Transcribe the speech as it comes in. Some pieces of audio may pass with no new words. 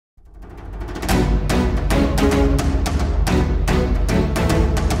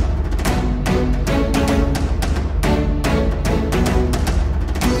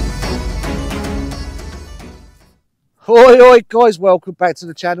Oi, oi, guys, welcome back to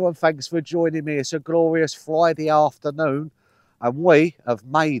the channel and thanks for joining me. It's a glorious Friday afternoon and we have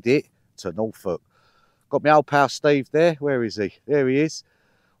made it to Norfolk. Got my old pal Steve there. Where is he? There he is.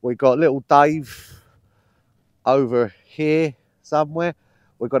 We got little Dave over here somewhere.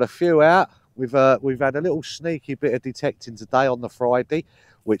 We've got a few out. We've had a little sneaky bit of detecting today on the Friday,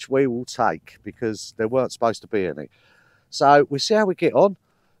 which we will take because there weren't supposed to be any. So we'll see how we get on.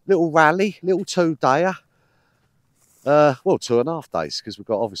 Little rally, little 2-dayer. Well, 2.5 days because we've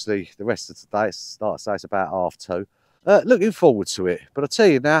got obviously the rest of today. It's it's about 2:30. Looking forward to it. But I tell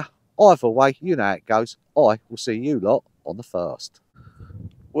you now, either way, you know how it goes. I will see you lot on the first.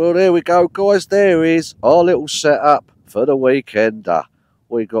 Well, there we go, guys. There is our little setup for the weekender.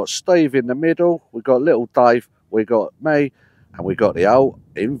 We got Steve in the middle. We got little Dave. We got me, and we got the old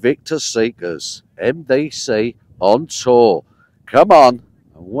Invictus Seekers MDC on tour. Come on,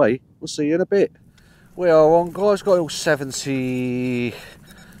 and we will see you in a bit. We are on, guys. Got all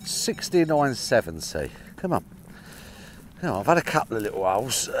 69.70. Come on. Now, I've had a couple of little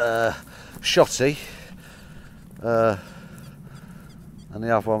holes. Shotty. And the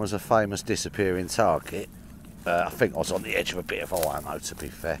other one was a famous disappearing target. I think I was on the edge of a bit of IMO, to be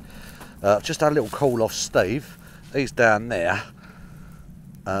fair. Just had a little call off Steve. He's down there.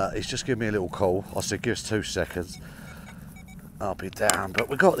 He's just given me a little call. I said, give us 2 seconds. I'll be down, but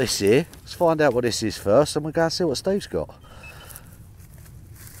we got this here. Let's find out what this is first, and we'll go and see what Steve's got.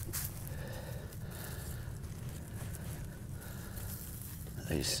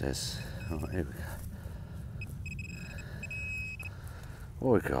 He says, oh, here we go.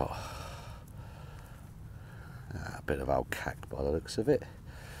 What we got? A bit of old cack by the looks of it.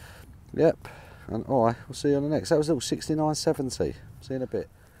 Yep, and alright, we'll see you on the next. That was little 69.70. See you in a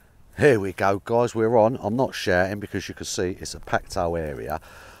bit. Here we go, guys, we're on. I'm not shouting because you can see it's a packed out area.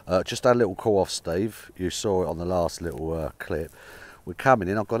 Just had a little call off Steve. You saw it on the last little clip. We're coming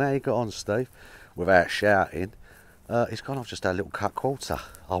in. I've gone, how you got on, Steve? Without shouting. He's gone, I've just had a little cut quarter.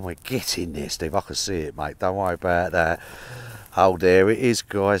 Oh, we're getting there, Steve. I can see it, mate. Don't worry about that. Oh, there it is,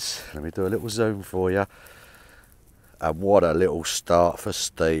 guys. Let me do a little zoom for you. And what a little start for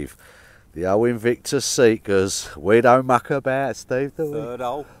Steve. The old Invictus Seekers. We don't muck about, Steve, do we? Third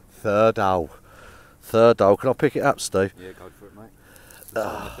hole. Third hole. Third hole. Can I pick it up, Steve? Yeah, go for it, mate. It's a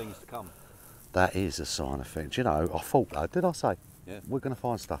sign of things to come. That is a sign of things. You know, I thought that. Did I say? Yeah. We're going to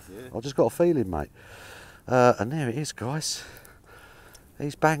find stuff. Yeah. I just got a feeling, mate. And there it is, guys.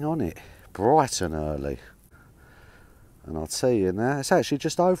 He's bang on it. Bright and early. And I'll tell you now, it's actually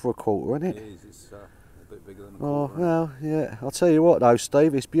just over a quarter, isn't it? It is. It's a bit bigger than a quarter. Oh, well, yeah. I'll tell you what, though,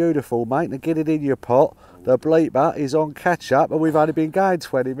 Steve. It's beautiful, mate. Now get it in your pot. The bleeper is on catch-up, and we've only been going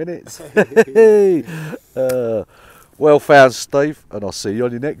 20 minutes. Well found, Steve, and I'll see you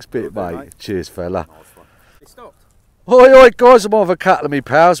on your next bit, mate. Cheers, fella. Nice one. It stopped. Oi, oi, guys, I'm on with a couple of me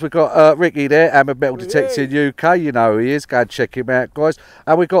pals. We've got Ricky there, Hammered Metal Detecting UK. You know who he is. Go and check him out, guys.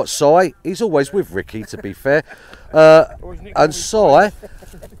 And we've got Si. He's always with Ricky, to be fair. And Si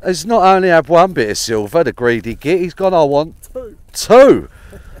has not only had one bit of silver, the greedy git, he's gone, I want two.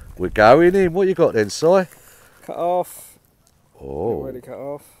 We're going in. What you got then, Si? Cut off. Oh. Already cut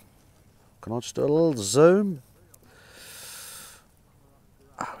off. Can I just do a little zoom?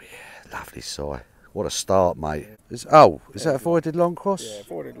 Oh, yeah. Lovely, Si. What a start, mate. Is that a voided long cross? Yeah,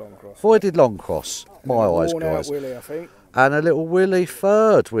 voided long cross. Voided long cross. My eyes, Worn out guys. Willie, I think. And a little Willie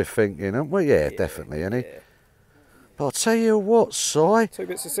third, we're thinking, aren't we? Yeah, definitely, ain't he? Yeah. But I'll tell you what, Si. 2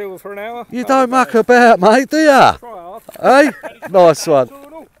 bits of silver for an hour. You don't muck about, mate, do ya? Try hard. Hey? Nice one.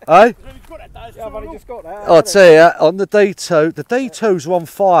 Hey? Yeah, I've only just got that. I'll tell you, on the D2, the D2's on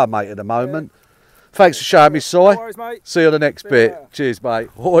fire, mate, at the moment. Thanks for showing me, Si. No worries, mate. See you on the next bit. Cheers, mate.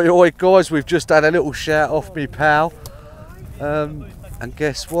 Oi, oi, guys, we've just had a little shout off me pal. And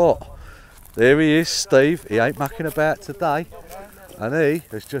guess what? There he is, Steve. He ain't mucking about today. And he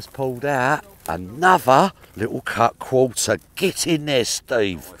has just pulled out another little cut quarter. Get in there,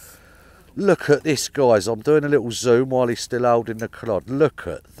 Steve. Look at this, guys. I'm doing a little zoom while he's still holding the clod. Look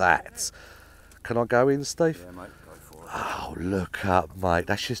at that. Can I go in, Steve? Yeah, mate, go for it. Oh, look up, mate.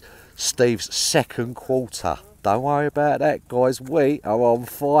 That's just Steve's second quarter. Don't worry about that, guys. We are on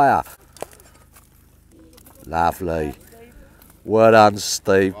fire. Lovely. Well done,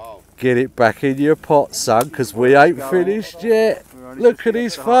 Steve. Get it back in your pot, son, because we ain't finished yet. Look at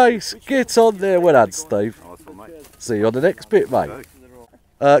his face. Get on there. Well done, Steve. See you on the next bit, mate.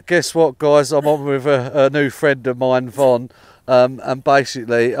 Guess what, guys? I'm on with a new friend of mine, Von. And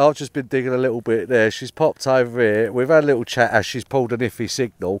basically, I've just been digging a little bit there. She's popped over here. We've had a little chat as she's pulled an iffy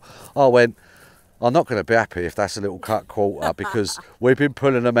signal. I went, I'm not going to be happy if that's a little cut quarter because we've been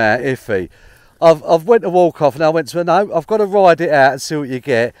pulling them out iffy. I've went to walk off and I went to her, no, I've got to ride it out and see what you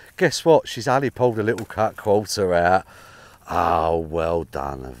get. Guess what? She's only pulled a little cut quarter out. Oh, well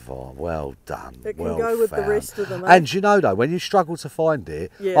done, Yvonne. Well done. It can well go with found. the rest of them. Eh? And you know though, when you struggle to find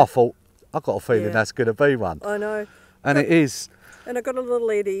it, Yeah. I thought, I've got a feeling Yeah. that's going to be one. I know. And it is. And I got a little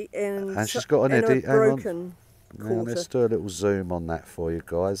eddy and She's got an and eddy. a Hang on. broken Now, quarter. let's do a little zoom on that for you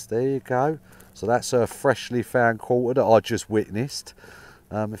guys. There you go. So that's a freshly found quarter that I just witnessed.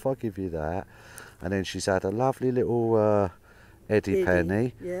 If I give you that. And then she's had a lovely little Eddie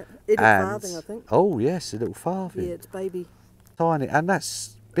penny. Yeah, Eddie farthing, I think. Oh yes, a little farthing. Yeah, it's baby. Tiny, and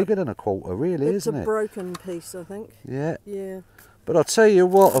that's bigger than a quarter, really, It's isn't a it? broken piece, I think. Yeah. Yeah. But I'll tell you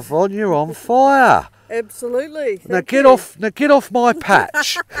what, Yvonne, you're on fire. Absolutely. Now Thank get you. off! Now get off my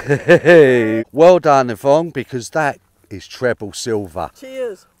patch. Well done, Yvonne, because that is treble silver.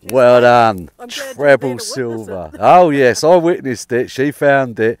 Cheers. Cheers, Well mate. done, I'm glad you were there treble to witness silver. it. Oh yes, I witnessed it. She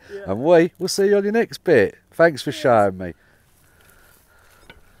found it, Yeah. and we'll see you on your next bit. Thanks for showing me.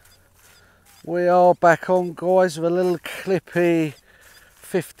 We are back on, guys, with a little clippy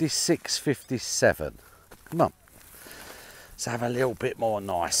 56, 57. Come on, let's have a little bit more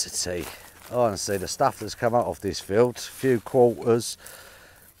nicety. Honestly, the stuff that's come out of this field, a few quarters,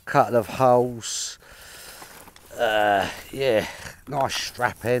 couple of holes, yeah, nice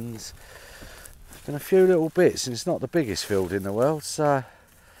strap ends, and a few little bits, and it's not the biggest field in the world, so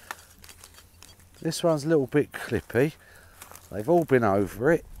this one's a little bit clippy. They've all been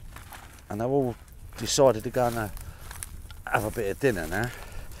over it, and they've all decided to go and have a bit of dinner now.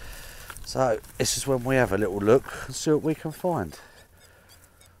 So this is when we have a little look and see what we can find.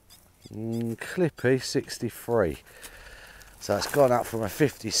 Clippy 63. So it's gone up from a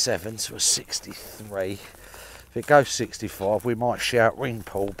 57 to a 63. If it goes 65, we might shout ring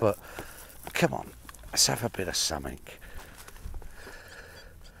pull, but come on, let's have a bit of something.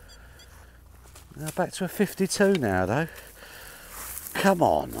 Now back to a 52 now though. Come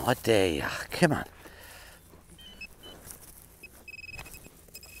on, I dare you. Come on.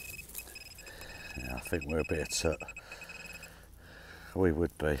 Yeah, I think we're a bit of toot. We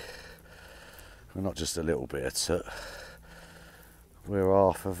would be. We're not just a little bit of toot. We're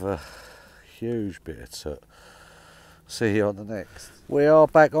half of a huge bit of toot. See you on the next. We are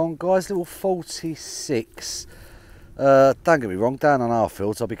back on, guys. Little 46. Don't get me wrong, down on our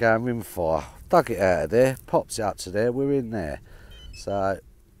fields I'll be going rimfire. Dug it out of there, pops it up to there, we're in there. So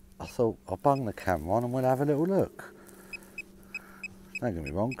I thought I'll bung the camera on and we'll have a little look. Don't get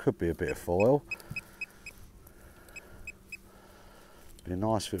me wrong, could be a bit of foil. Be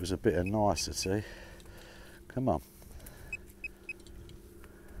nice if it was a bit of nicety. Come on.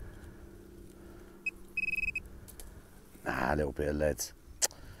 Nah, a little bit of lead.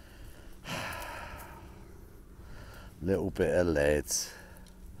 Little bit of lead.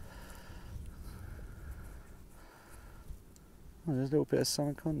 Oh, there's a little bit of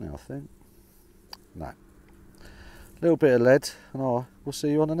something on there, I think. No. A little bit of lead, and we'll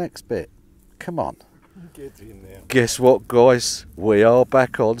see you on the next bit. Come on. Get in there. Guess what, guys? We are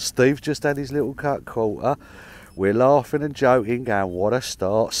back on. Steve just had his little cut quarter. We're laughing and joking, going, what a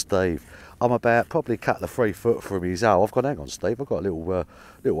start, Steve. I'm about probably cut the 3 foot from his hole. I've gone, hang on, Steve, I've got a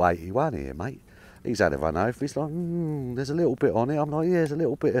little 81 here, mate. He's had a run over. He's like, there's a little bit on it. I'm like, yeah, there's a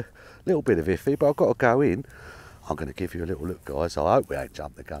little bit of iffy, but I've got to go in. I'm going to give you a little look, guys. I hope we ain't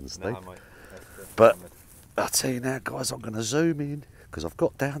jumped the gun, Steve. No, mate. But I'll tell you now, guys, I'm going to zoom in because I've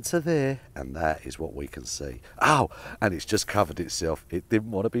got down to there, and that is what we can see. Oh, and it's just covered itself. It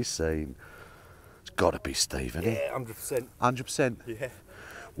didn't want to be seen. It's got to be Steve, isn't it? Yeah, 100%. 100%. Yeah.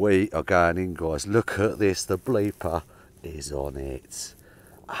 We are going in, guys. Look at this. The bleeper is on it.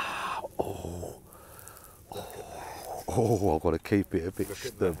 Oh, I've got to keep it a bit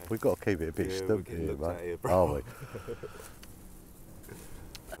stum. We've got to keep it a bit stum here, mate. Are we?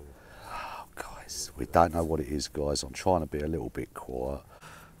 Oh, guys, we don't know what it is, guys. I'm trying to be a little bit quiet.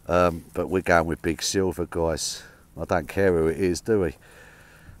 But we're going with big silver, guys. I don't care who it is, do we?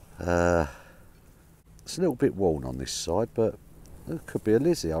 It's a little bit worn on this side, but it could be a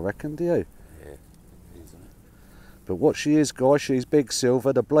Lizzie, I reckon, do you? Yeah, isn't it? But what she is, guys, she's big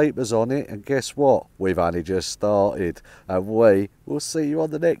silver, the bleeper's on it, and guess what? We've only just started, and we will see you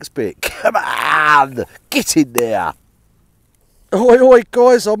on the next bit. Come on! Get in there! Oi,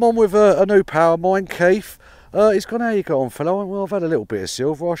 guys, I'm on with a new power mine, Keith. He's gone, how you got on, fella? I went, well, I've had a little bit of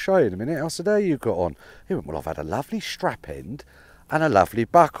silver, I'll show you in a minute. I said, how you got on? He went, well, I've had a lovely strap end and a lovely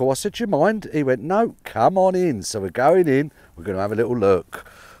buckle. I said, do you mind? He went, no, come on in. So we're going in, we're going to have a little look.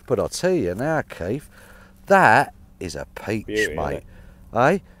 But I'll tell you now, Keith, that is a peach, Beauty, mate.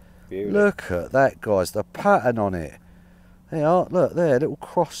 Eh? Beauty. Look at that, guys, the pattern on it. There, look there, little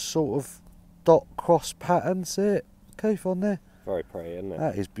cross sort of dot cross pattern, see it, Keith, on there? Very pretty, isn't it?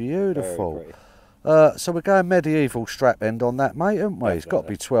 That is beautiful. Very pretty. So we're going medieval strap end on that, mate, haven't we? It's got to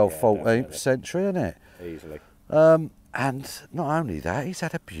be 12th, Yeah, 14th definitely. century, isn't it? Easily. And not only that, he's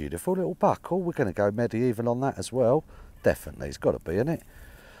had a beautiful little buckle. We're going to go medieval on that as well. Definitely, it's got to be, isn't it?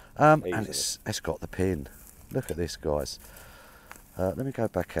 And it's got the pin. Look at this, guys. Let me go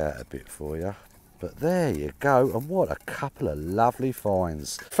back out a bit for you. But there you go, and what a couple of lovely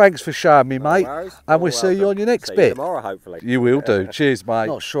finds. Thanks for showing me, mate. And we'll see you on your next bit. See you tomorrow, hopefully. You will do. Cheers, mate.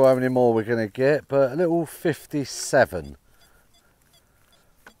 Not sure how many more we're going to get, but a little 57.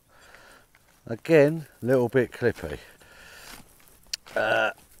 Again, a little bit clippy.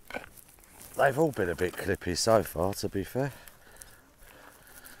 They've all been a bit clippy so far, to be fair.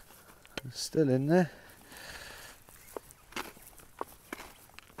 Still in there.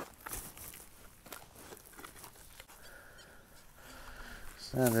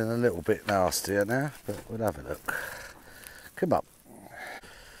 Sounding a little bit nastier now, but we'll have a look. Come on.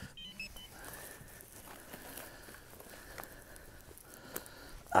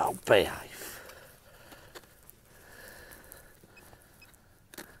 Oh, behave.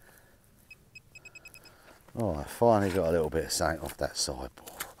 Oh, I finally got a little bit of something off that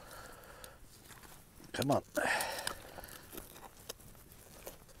sideboard. Come on.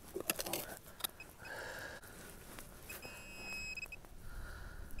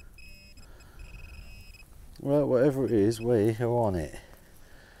 Well, whatever it is, we are on it.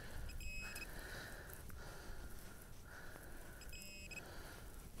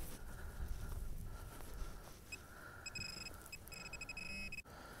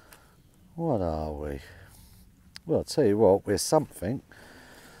 What are we? Well, I'll tell you what, we're something.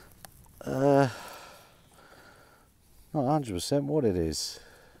 Not 100% what it is.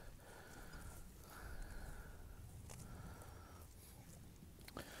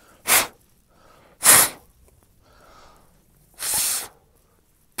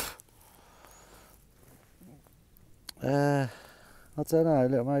 I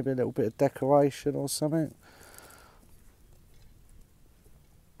don't know, maybe a little bit of decoration or something.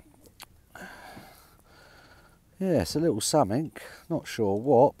 Yeah, it's a little something, not sure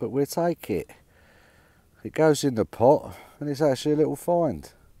what, but we'll take it. It goes in the pot and it's actually a little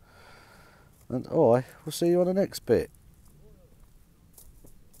find. And we'll see you on the next bit.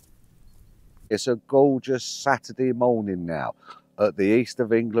 It's a gorgeous Saturday morning now at the East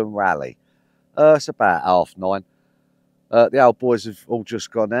of England rally. It's about 9:30. The old boys have all just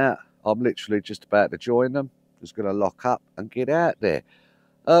gone out. I'm literally just about to join them. Just going to lock up and get out there.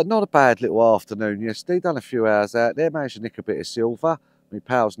 Not a bad little afternoon yesterday. Done a few hours out there. Managed to nick a bit of silver. My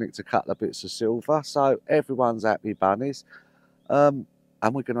pals nicked a couple of bits of silver. So everyone's happy bunnies. And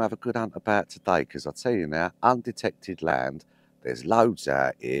we're going to have a good hunt about today. Because I tell you now, undetected land. There's loads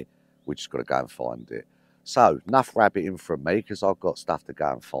out here. We just got to go and find it. So enough rabbiting from me because I've got stuff to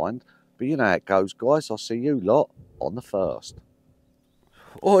go and find. But you know how it goes, guys. I'll see you lot on the first.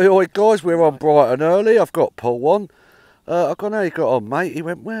 Oi, oi, guys, we're on bright and early. I've got Paul on. I got how you got on, mate. He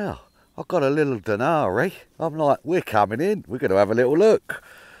went, well, I've got a little Denari. I'm like, we're coming in. We're going to have a little look.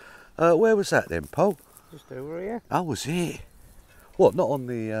 Where was that then, Paul? Just over here. Oh, was it? What, not on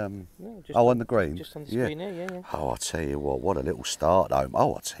the... No, just on the green? Just on the screen here, yeah. Oh, I'll tell you what a little start, though.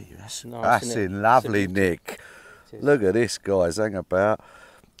 Oh, I'll tell you, that's Nice, in lovely nick. Look at this, guys. Hang about.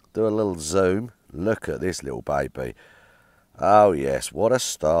 Do a little zoom. Look at this little baby. Oh, yes, what a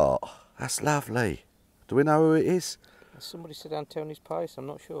start. That's lovely. Do we know who it is? Somebody said Antony's Pace, I'm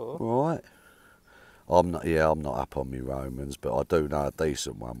not sure. Right. I'm not up on me Romans, but I do know a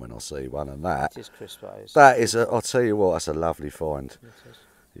decent one when I see one, and that. It is crisp, that is. That is, I'll tell you what, that's a lovely find. It is.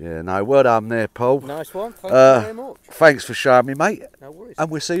 Yeah, no, well done there, Paul. Nice one, thank you very much. Thanks for showing me, mate. No worries. And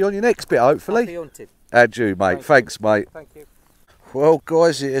we'll see you on your next bit, hopefully. Happy hunting. And you, mate. Thanks, mate. Thank you. Well,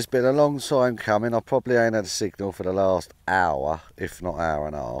 guys, it has been a long time coming. I probably ain't had a signal for the last hour, if not hour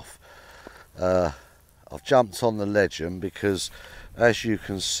and a half. I've jumped on the legend because, as you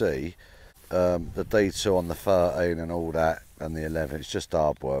can see, the D2 on the 13 and all that, and the 11, it's just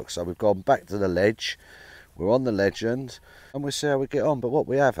hard work. So we've gone back to the ledge. We're on the legend, and we'll see how we get on. But what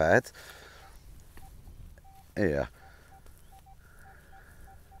we have had here,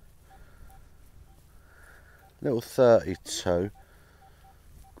 little 32.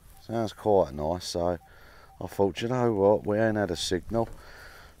 Sounds quite nice, so I thought, you know what, we ain't had a signal.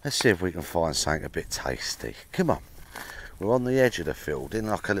 Let's see if we can find something a bit tasty. Come on. We're on the edge of the field, in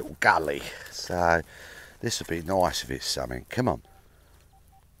like a little gully. So this would be nice if it's something. Come on.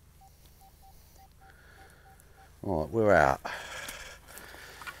 Right, we're out.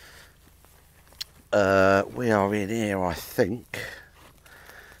 We are in here, I think.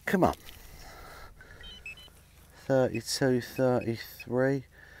 Come on. 32, 33.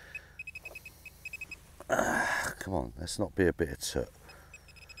 Come on, let's not be a bit of toot.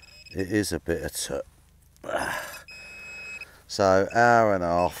 It is a bit of toot. So, hour and a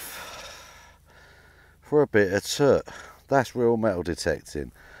half for a bit of toot. That's real metal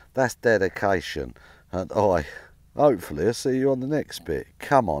detecting. That's dedication. And hopefully I'll see you on the next bit.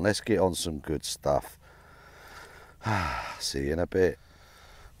 Come on, let's get on some good stuff. See you in a bit.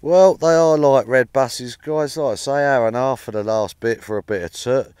 Well, they are like red buses, guys. Like I say, hour and a half for the last bit for a bit of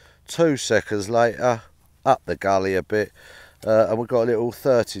toot. 2 seconds later, up the gully a bit. And we've got a little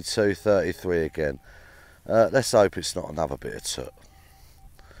 32, 33 again. Let's hope it's not another bit of toot.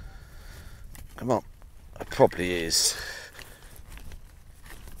 Come on. It probably is.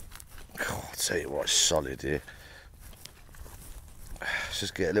 Oh, I'll tell you what, it's solid here. Let's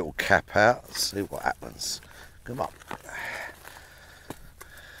just get a little cap out, see what happens. Come on.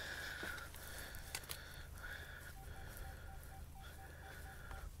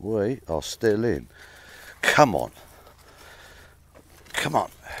 We are still in. Come on. Come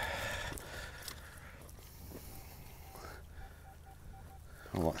on.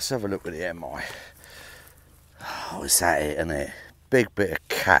 All right, let's have a look at the MI. Oh, is that it, isn't it? Big bit of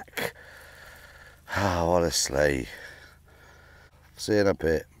cack. Oh, honestly. See you in a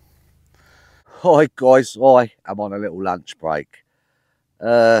bit. Hi guys, I'm on a little lunch break.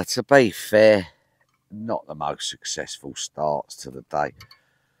 To be fair, not the most successful starts to the day.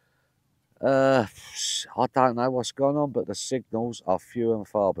 I don't know what's going on, but the signals are few and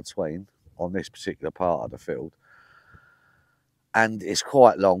far between on this particular part of the field. And it's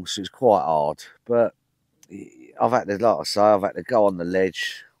quite long, so it's quite hard. But I've had to, like I say, I've had to go on the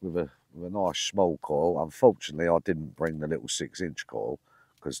ledge with a nice small coil. Unfortunately, I didn't bring the little 6-inch coil,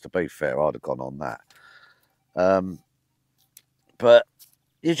 because to be fair, I'd have gone on that. But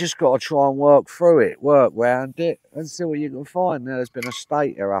you just got to try and work through it, work round it, and see what you can find. Now, there's been a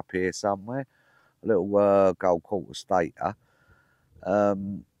stator up here somewhere, a little gold quarter stator. I've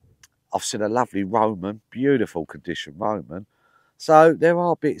seen a lovely Roman, beautiful condition Roman. So there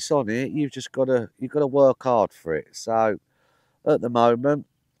are bits on it. You've got to work hard for it. So at the moment,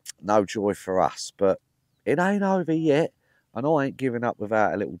 no joy for us, but it ain't over yet, and I ain't giving up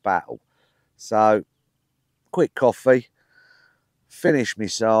without a little battle. So quick coffee, finish me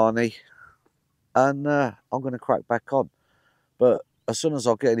sarnie, and I'm going to crack back on. But as soon as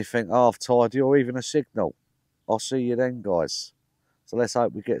I get anything half tidy or even a signal, I'll see you then, guys. So let's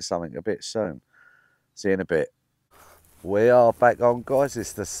hope we get something a bit soon. See you in a bit. We are back on, guys.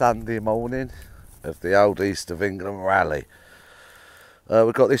 It's the Sunday morning of the old East of England rally.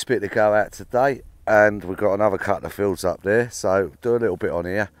 We've got this bit to go out today, and we've got another couple of fields up there, so do a little bit on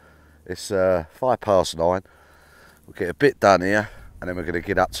here. It's 9:05. We'll get a bit done here, and then we're going to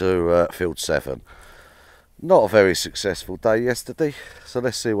get up to field 7. Not a very successful day yesterday, so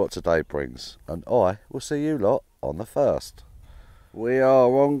let's see what today brings, and I will see you lot on the 1st. We are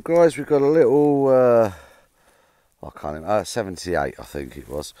on, guys. We've got a little I can't remember, 78 I think it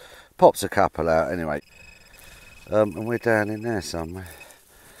was. Pops a couple out anyway. And we're down in there somewhere.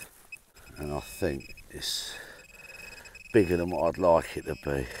 And I think it's bigger than what I'd like it to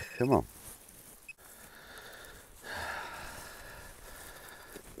be. Come on.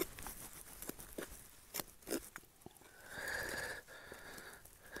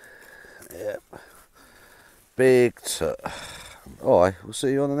 Yep. Big toot. Alright, we'll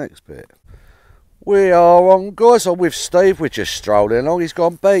see you on the next bit. We are on, guys. I'm with Steve. We're just strolling along. He's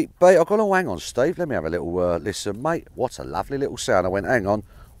gone, beat. I've gone, oh, hang on, Steve. Let me have a little listen, mate. What a lovely little sound. I went, hang on.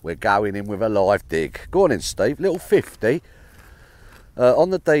 We're going in with a live dig. Go on in, Steve. Little 50. On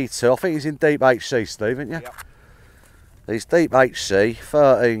the D2. I think he's in deep HC, Steve, isn't you? Yep. He's deep HC,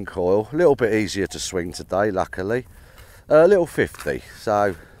 13 coil. A little bit easier to swing today, luckily. Little 50.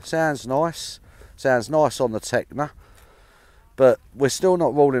 So, sounds nice. Sounds nice on the Techna. But we're still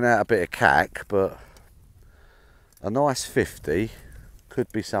not ruling out a bit of cack, but a nice 50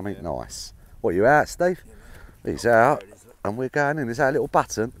 could be something nice. What, you out, Steve? He's out, and we're going in. Is that a little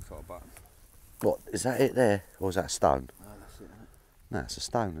button? It's not a button. What, is that it there? Or is that a stone? No, that's it, isn't it? No, it's a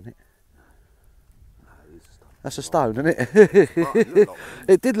stone, isn't it? No, it is a stone. That's a stone, isn't it? Right, it looked like one.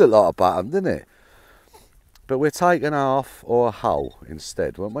 It did look like a button, didn't it? But we're taking half or a hole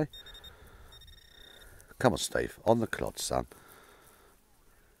instead, weren't we? Come on, Steve, on the clod, son.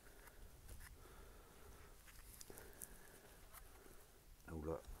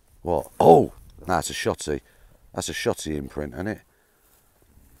 What? Oh, no, that's a shotty. That's a shotty imprint, isn't it?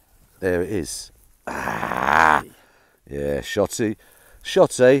 There it is. Ah, yeah, shotty,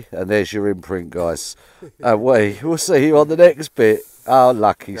 and there's your imprint, guys. And we'll see you on the next bit. Oh,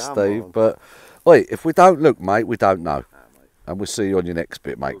 lucky Steve, but Oi, if we don't look, mate, we don't know. And we'll see you on your next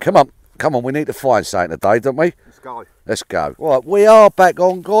bit, mate. Come on. Come on, we need to find something today, don't we? Let's go. Let's go. Right, we are back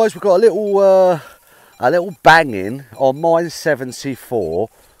on, guys. We've got a little banging on mine 74.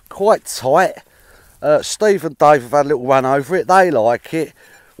 Quite tight. Steve and Dave have had a little run over it. They like it.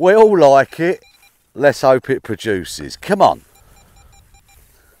 We all like it. Let's hope it produces. Come on.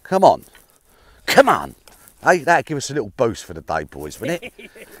 Come on. Come on. Hey, that'd give us a little boost for the day, boys, wouldn't it?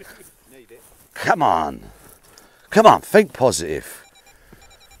 Need it. Come on. Come on, think positive.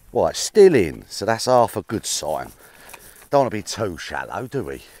 Right, still in, so that's half a good sign. Don't want to be too shallow, do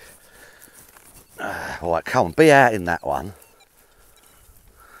we? Right, come on, be out in that one.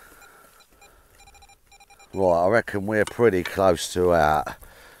 Right, I reckon we're pretty close to out.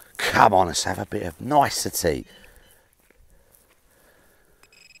 Come on, let's have a bit of nicety.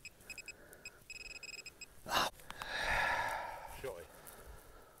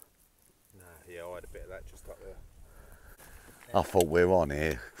 I thought we were on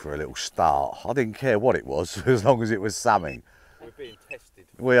here for a little start. I didn't care what it was, as long as it was something. We're being tested.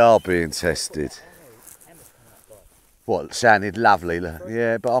 We are being tested. What, sounded lovely.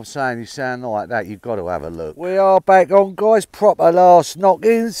 Yeah, but I'm saying you sound like that, you've got to have a look. We are back on, guys, proper last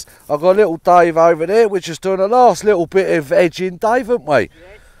knockings. I've got little Dave over there, we're just doing a last little bit of edging, Dave, haven't we?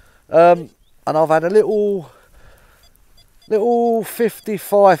 And I've had a little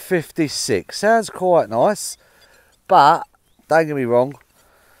 55, 56. Sounds quite nice, but don't get me wrong,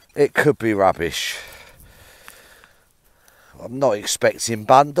 it could be rubbish. I'm not expecting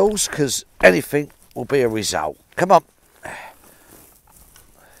bundles because anything will be a result. Come on.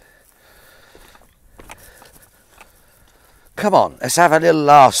 Come on, let's have a little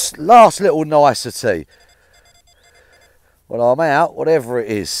last little nicety. When I'm out, whatever it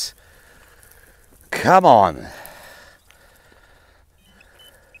is. Come on.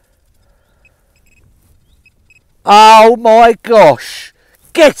 Oh my gosh!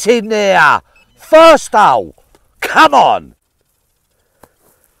 Get in there! First hole! Come on!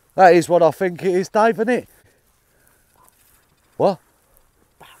 That is what I think it is, Dave, isn't it? What?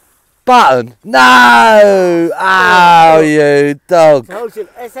 Button? No! Oh, you dog!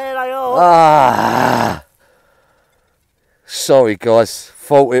 Ah! Sorry, guys.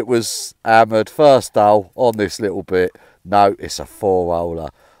 Thought it was hammered. First hole on this little bit. No, it's a 4-holer.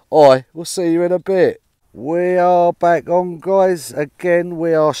 Oi, we'll see you in a bit. We are back on, guys. Again,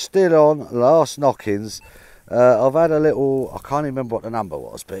 we are still on last knockings. I've had a little, I can't remember what the number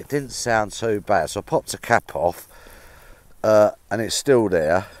was, but it didn't sound too bad. So I popped the cap off and it's still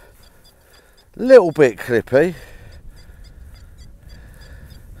there. Little bit clippy.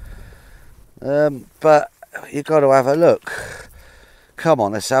 But you've got to have a look. Come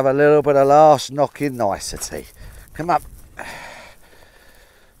on, let's have a little bit of last knocking nicety. Come up.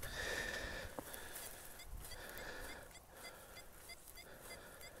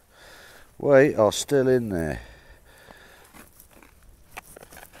 We are still in there.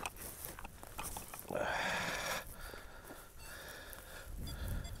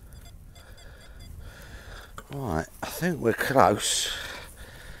 Right, I think we're close.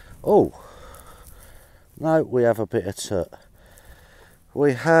 Oh, no, we have a bit of toot.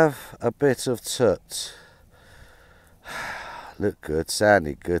 We have a bit of toot. Looked good,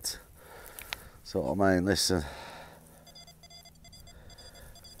 sounded good. That's what I mean, listen.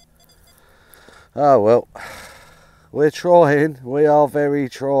 Oh well, we're trying, we are very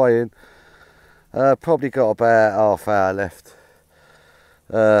trying. Probably got about half hour left.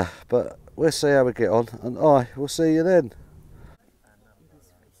 But we'll see how we get on, and we'll see you then.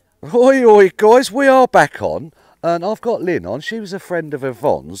 Oi oi guys, we are back on, and I've got Lynn on. She was a friend of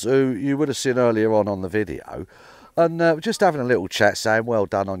Yvonne's, who you would have seen earlier on the video. And we're just having a little chat saying well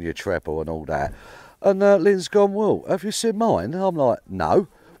done on your treble and all that. And Lynn's gone, well, have you seen mine? And I'm like, no.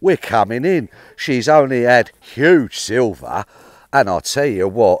 We're coming in. She's only had huge silver, and I'll tell you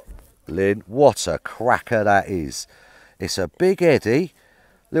what, Lynn, what a cracker that is. It's a big Eddie,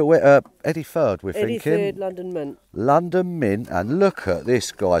 little Eddie Third, we're thinking. Eddie Third, London Mint. London Mint, and look at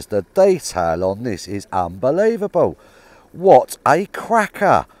this, guys. The detail on this is unbelievable. What a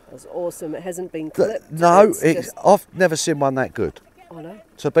cracker! That's awesome. It hasn't been clipped. No, I've never seen one that good. I know.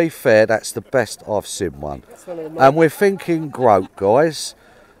 To be fair, that's the best I've seen one. And we're thinking groat, guys.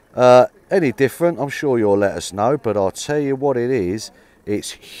 Any different, I'm sure you'll let us know, but I'll tell you what it is.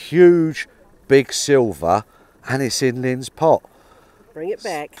 It's huge, big silver, and it's in Lynn's pot. Bring it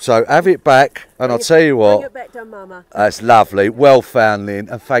back. So have it back, and I'll tell you what. Bring it back to Mama. That's lovely. Well found, Lynn,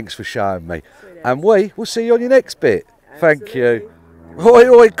 and thanks for showing me. And we will see you on your next bit. Thank you. Oi,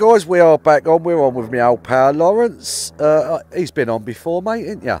 oi, guys, we are back on. We're on with my old pal Lawrence. He's been on before, mate,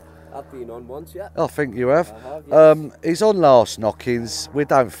 ain't ya? I've been on once, yeah. I think you have. I have, yes. He's on last knockings. We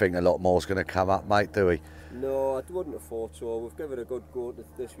don't think a lot more's going to come up, mate, do we? No, I wouldn't have thought so. We've given it a good go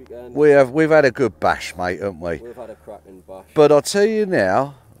this weekend. We've had a good bash, mate, haven't we? We've had a cracking bash. But I'll tell you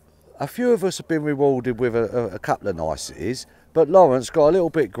now, a few of us have been rewarded with a couple of niceties, but Lawrence got a little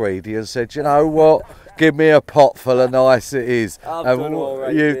bit greedy and said, you know what, give me a pot full of niceties. I've And done all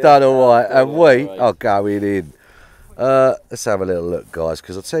right, you've mate. done all right, I've done and all we right. are going in. Let's have a little look, guys,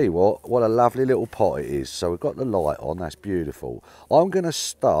 because I'll tell you what a lovely little pot it is. So we've got the light on, that's beautiful. I'm going to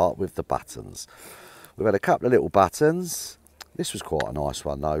start with the buttons. We've had a couple of little buttons. This was quite a nice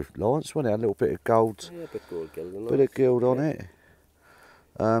one though, Lawrence, wasn't it? A little bit of gold, Yeah, a bit gold gild on bit of gild on it.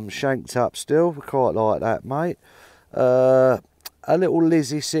 Shanked up still, we quite like that, mate. A little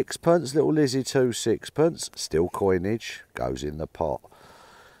Lizzie sixpence, little Lizzie 2 sixpence, still coinage, goes in the pot.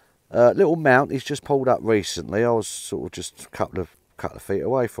 Little mount he's just pulled up recently. I was sort of just a couple of feet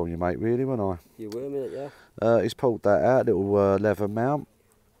away from you, mate, really, wasn't You were, mate, yeah. I? He's pulled that out, little leather mount.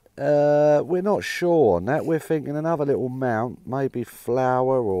 We're not sure on that. We're thinking another little mount, maybe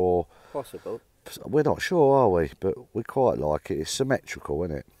flower or... Possible. We're not sure, are we? But we quite like it. It's symmetrical,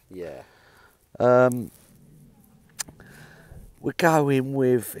 isn't it? Yeah. We're going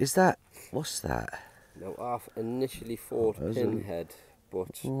with... What's that? Now, I've initially thought Is it? pinhead,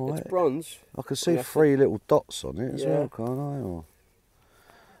 but Right. it's bronze. I can see Yes. 3 little dots on it as Yeah. well, can't I? Or,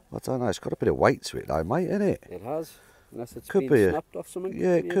 I don't know. It's got a bit of weight to it though, mate, isn't it? It has. Unless it's Could been be snapped off something.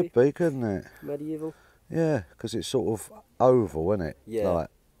 Yeah, it maybe. could be, couldn't it? Medieval. Yeah, because it's sort of oval, isn't it? Yeah. Like,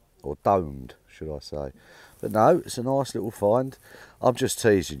 or domed, should I say. But no, it's a nice little find. I'm just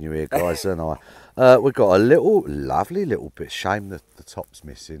teasing you here, guys, aren't I? We've got a lovely little bit. Shame that the top's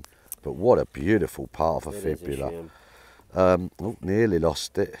missing. But what a beautiful part of a It is a fibula. shame. Oh, nearly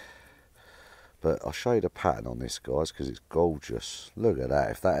lost it. But I'll show you the pattern on this, guys, because it's gorgeous. Look at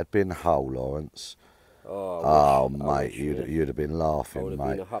that. If that had been whole, Lawrence. Oh, Mate, you'd have been I laughing, would have mate.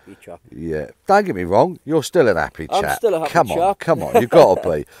 been a happy chap. Yeah, don't get me wrong, you're still an happy I'm chap. still a happy come chap. Come on, you've got to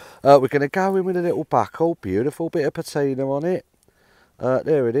be. We're going to go in with a little buckle, beautiful bit of patina on it.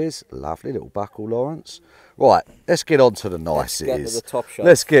 There it is, lovely little buckle, Lawrence. Right, let's get on to the niceties. Let's get to the top shelf.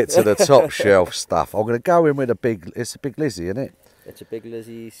 Let's get to the top shelf stuff. I'm going to go in with it's a big Lizzie, isn't it? It's a big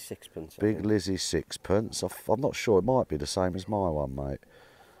Lizzie sixpence. I Big think. Lizzie sixpence. I'm not sure, it might be the same as my one, mate.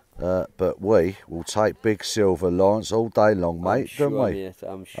 But we will take big silver, Lawrence, all day long, mate, I'm sure, don't we? mate,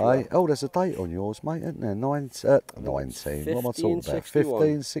 I'm sure. Aye. Oh, there's a date on yours, mate, isn't there? 19. What am I talking about?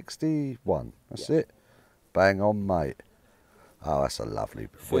 1561. That's it. Bang on, mate. Oh, that's a lovely...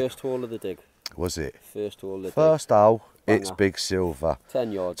 First hole of the dig. Was it? First hole of the dig. First hole, it's Banger. big silver.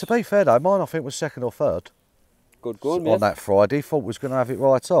 10 yards. To be fair, though, mine I think was second or third Good going, on mate. that Friday. Thought we was going to have it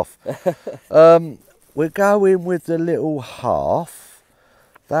right off. We're going with the little half.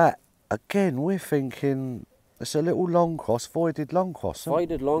 That, again, we're thinking... It's a little long cross, voided long cross. isn't it?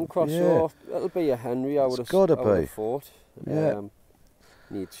 Voided long cross, Yeah. so it'll be a Henry, I would have gotta I would be. have thought. Yeah.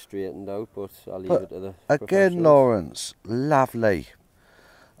 Needs straightened out, but I'll leave But it to the again, professionals. Lawrence, lovely.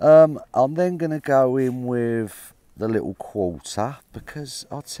 I'm then going to go in with the little quarter because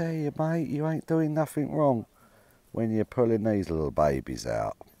I'll tell you, mate, you ain't doing nothing wrong when you're pulling these little babies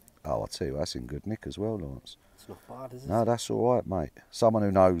out. Oh, I'll tell you, that's in good nick as well, Lawrence. It's not bad, is it? No, that's all right, mate. Someone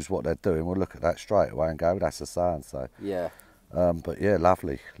who knows what they're doing will look at that straight away and go, that's a so-and-so. Yeah. But yeah,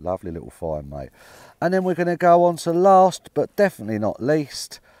 lovely little find, mate. And then we're going to go on to last, but definitely not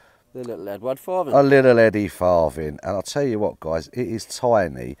least, The little Edward farthing. a little Eddie farthing. And I'll tell you what, guys, it is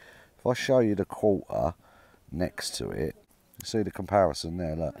tiny. If I show you the quarter next to it, you see the comparison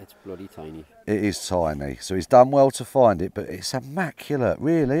there, look. It's bloody tiny. It is tiny. So he's done well to find it, but it's immaculate,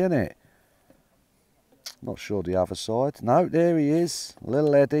 really, isn't it? Not sure the other side. No, there he is,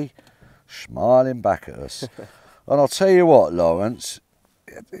 little Eddie, smiling back at us. And I'll tell you what, Lawrence,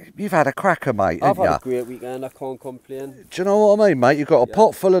 you've had a cracker, mate, I've haven't had you? a great weekend, I can't complain. Do you know what I mean, mate? You've got a Yeah.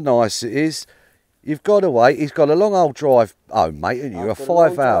 pot full of niceties. You've got to wait. He's got a long old drive home, mate, and you're a I've got long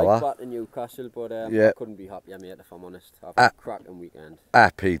 5 drive hour. back to Newcastle, but Yeah. I couldn't be happier, mate, if I'm honest. I've had a cracking weekend.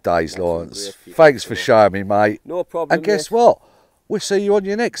 Happy days, some Lawrence. great people Thanks for to showing me, mate. No problem, And guess mate. what? We'll see you on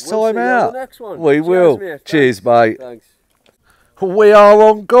your next We'll time see you on out. the next one. We Cheers, will. mate. Cheers, Thanks. mate. Thanks. We are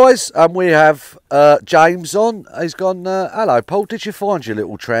on, guys, and we have James on. He's gone, hello, Paul, did you find your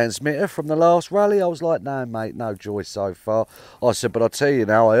little transmitter from the last rally? I was like, no, mate, no joy so far. I said, but I'll tell you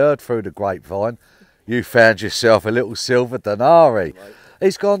now, I heard through the grapevine, you found yourself a little silver Denari. Right.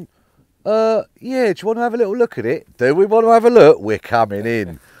 He's gone, yeah, do you want to have a little look at it? Do we want to have a look? We're coming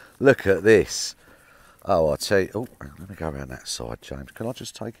in. Look at this. Oh, I'll tell you, let me go around that side, James. Can I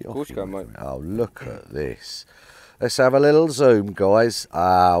just take it off? Of course you can, mate. Oh, look at this. Let's have a little zoom, guys.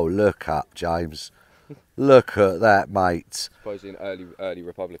 Oh, look up, James. Look at that, mate. Suppose an early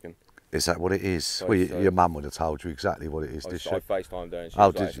Republican. Is that what it is? So, Well, your mum would have told you exactly what it is, did she? I FaceTimed her and she Oh,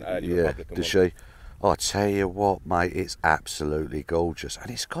 was like, did it's an early yeah, Republican did one. she? I tell you what, mate, it's absolutely gorgeous. And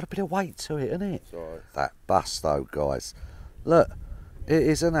it's got a bit of weight to it, isn't it? It's all right. That bust, though, guys. Look, it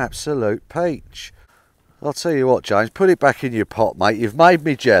is an absolute peach. I'll tell you what, James, put it back in your pot, mate. You've made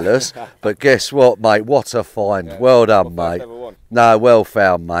me jealous, but guess what, mate? What a find. Yeah, well done, mate. No, well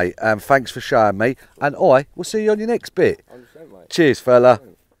found, mate. And thanks for showing me. And I will see you on your next bit. 100%, mate. Cheers, fella.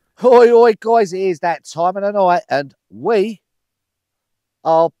 Oi, oi, guys, it is that time of the night, and we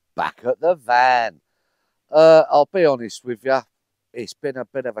are back at the van. I'll be honest with you, it's been a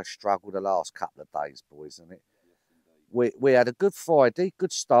bit of a struggle the last couple of days, boys, isn't it? We had a good Friday,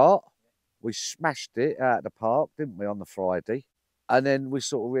 good start. We smashed it out of the park, didn't we, on the Friday? And then we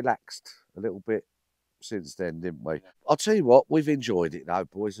sort of relaxed a little bit since then, didn't we? I'll tell you what, we've enjoyed it though,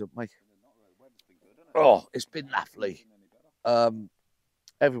 boys, haven't we? Oh, it's been lovely.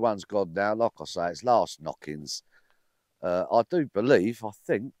 Everyone's gone now, like I say, it's last knockings. I do believe, I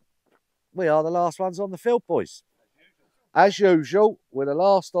think, we are the last ones on the field, boys. As usual, we're the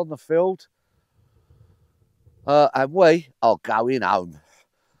last on the field. And we are going home.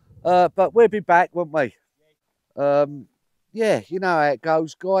 But we'll be back, won't we? Yeah, you know how it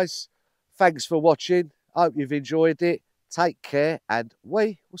goes, guys. Thanks for watching. Hope you've enjoyed it. Take care, and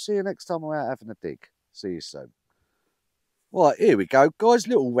we will see you next time we're out having a dig. See you soon. Right, here we go, guys.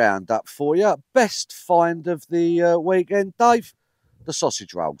 Little roundup for you. Best find of the weekend, Dave. The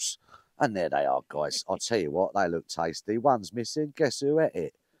sausage rolls. And there they are, guys. I'll tell you what, they look tasty. One's missing. Guess who ate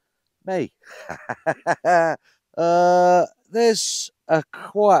it? Me. There's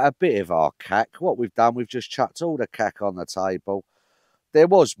quite a bit of our cack. What we've done, we've just chucked all the cack on the table. There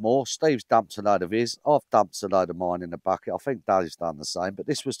was more. Steve's dumped a load of his. I've dumped a load of mine in the bucket. I think Dave's done the same. But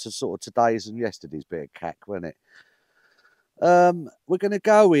this was to sort of today's and yesterday's bit of cack, wasn't it? We're going to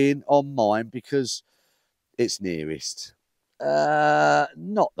go in on mine because it's nearest.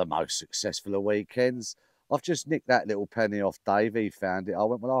 Not the most successful of weekends. I've just nicked that little penny off Dave. He found it. I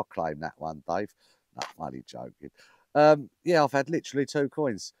went, well, I'll claim that one, Dave. No, I'm only joking. Yeah, I've had literally 2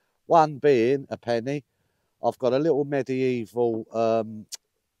 coins. One being a penny. I've got a little medieval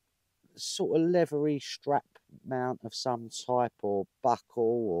sort of leathery strap mount of some type, or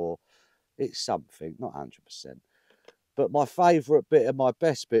buckle, or it's something, not 100%. But my favourite bit and my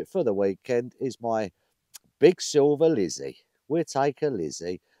best bit for the weekend is my big silver Lizzie. We'll take a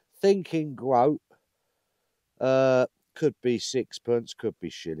Lizzie. Thinking groat. Could be 6pence, could be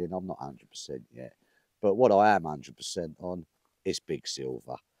shilling. I'm not 100% yet. But what I am 100% on is big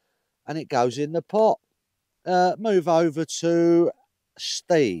silver. And it goes in the pot. Move over to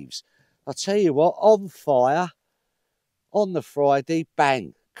Steve's. I'll tell you what, on fire, on the Friday,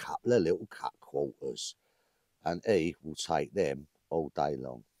 bang, couple of little cut quarters. And he will take them all day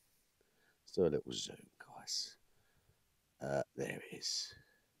long. Let's do a little zoom, guys. There it is.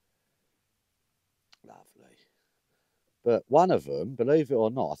 Lovely. But one of them, believe it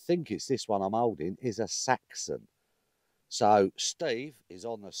or not, I think it's this one I'm holding, is a Saxon. So Steve is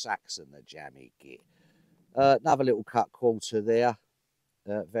on the Saxon, the jammy git. Another little cut quarter there.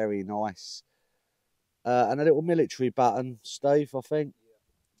 Very nice. And a little military button, Steve, I think.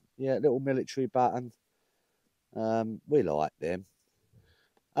 Yeah, little military button. We like them.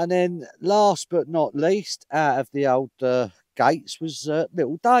 And then last but not least, out of the old gates was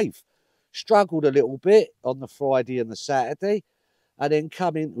little Dave. Struggled a little bit on the Friday and the Saturday, and then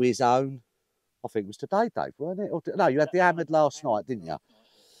come into his own. I think it was today, Dave, weren't it? Or, no, you had the hammered last night, didn't you?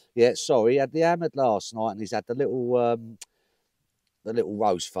 Yeah, sorry, he had the hammered last night, and he's had the little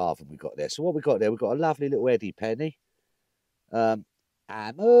rose farthing we got there. So what we got there, we got a lovely little Eddie penny,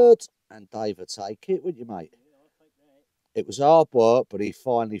 hammered, and Dave would take it, wouldn't you, mate? It was hard work, but he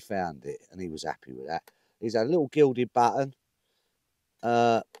finally found it, and he was happy with that. He's had a little gilded button,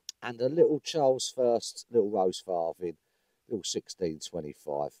 and a little Charles First little rose farthing, little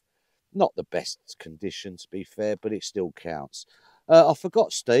 1625. Not the best condition, to be fair, but it still counts. I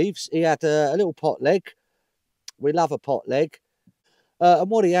forgot Steve's. He had a little pot leg. We love a pot leg. And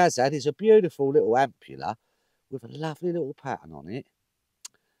what he has had is a beautiful little ampulla with a lovely little pattern on it.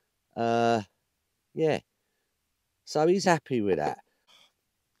 Yeah. So he's happy with that.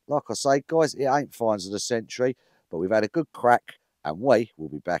 Like I say, guys, it ain't finds of the century, but we've had a good crack, and we will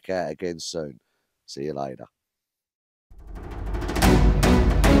be back out again soon. See you later.